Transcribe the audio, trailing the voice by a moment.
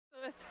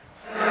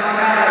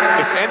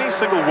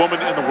single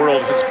woman in the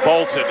world has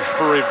vaulted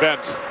her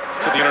event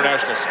to the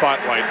international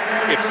spotlight,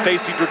 it's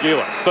Stacey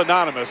Dragila,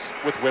 synonymous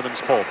with women's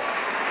pole vault.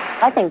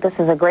 I think this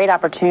is a great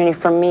opportunity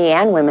for me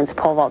and women's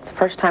pole vault. It's the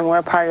first time we're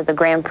a part of the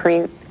Grand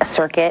Prix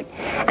circuit,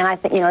 and I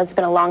think, you know, it's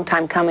been a long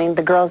time coming.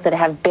 The girls that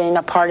have been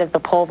a part of the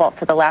pole vault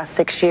for the last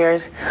 6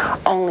 years,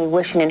 only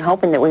wishing and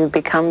hoping that we would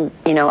become,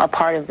 you know, a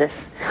part of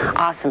this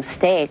awesome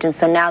stage. And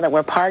so now that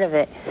we're part of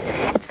it,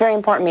 it's very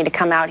important to me to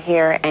come out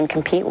here and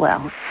compete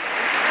well.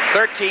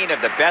 13 of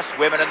the best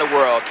women in the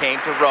world came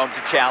to Rome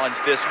to challenge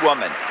this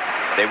woman.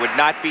 They would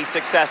not be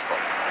successful.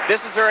 This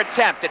is her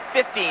attempt at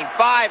 15,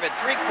 5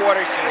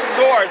 3/4. She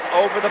soars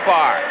over the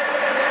bar.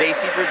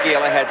 Stacey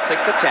Dragila had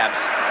 6 attempts,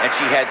 and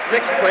she had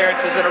 6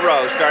 clearances in a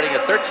row, starting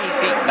at 13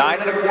 feet 9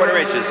 1/4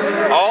 inches,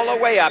 all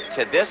the way up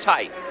to this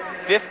height,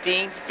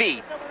 15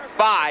 feet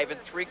 5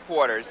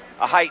 3/4,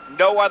 a height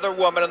no other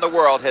woman in the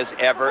world has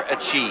ever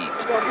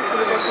achieved.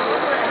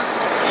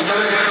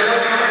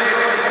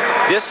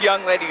 This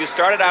young lady, who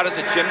started out as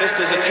a gymnast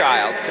as a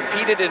child,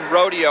 competed in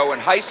rodeo in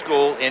high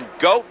school in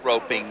goat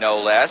roping, no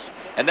less,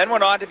 and then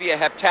went on to be a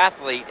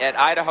heptathlete at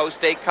Idaho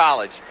State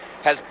College,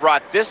 has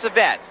brought this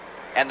event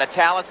and the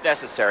talents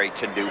necessary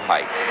to new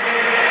heights.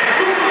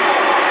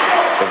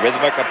 The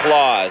rhythmic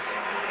applause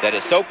that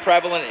is so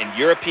prevalent in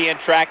European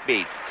track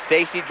meets.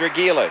 Stacey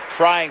Dragila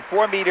trying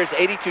 4 meters,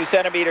 82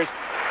 centimeters,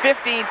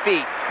 15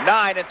 feet,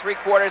 9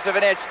 3/4 of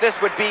an inch. This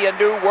would be a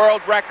new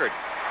world record.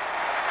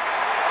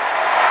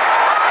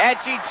 And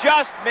she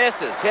just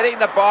misses, hitting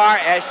the bar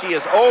as she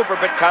is over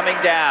but coming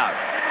down.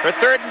 Her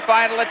third and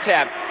final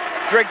attempt,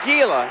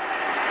 Dragila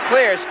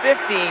clears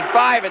 15,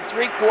 5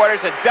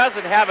 3/4 and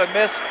doesn't have a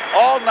miss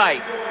all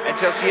night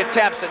until she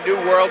attempts a new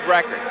world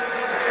record.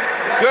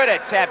 Good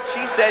attempt.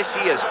 She says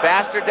she is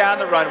faster down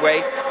the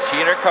runway. She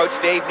and her coach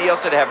Dave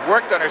Nielsen have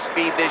worked on her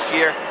speed this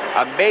year,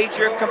 a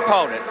major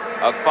component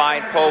of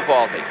fine pole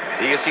vaulting.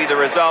 There you see the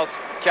results.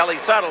 Kellie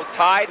Suttle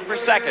tied for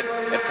second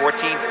at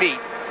 14 feet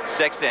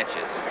 6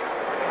 inches.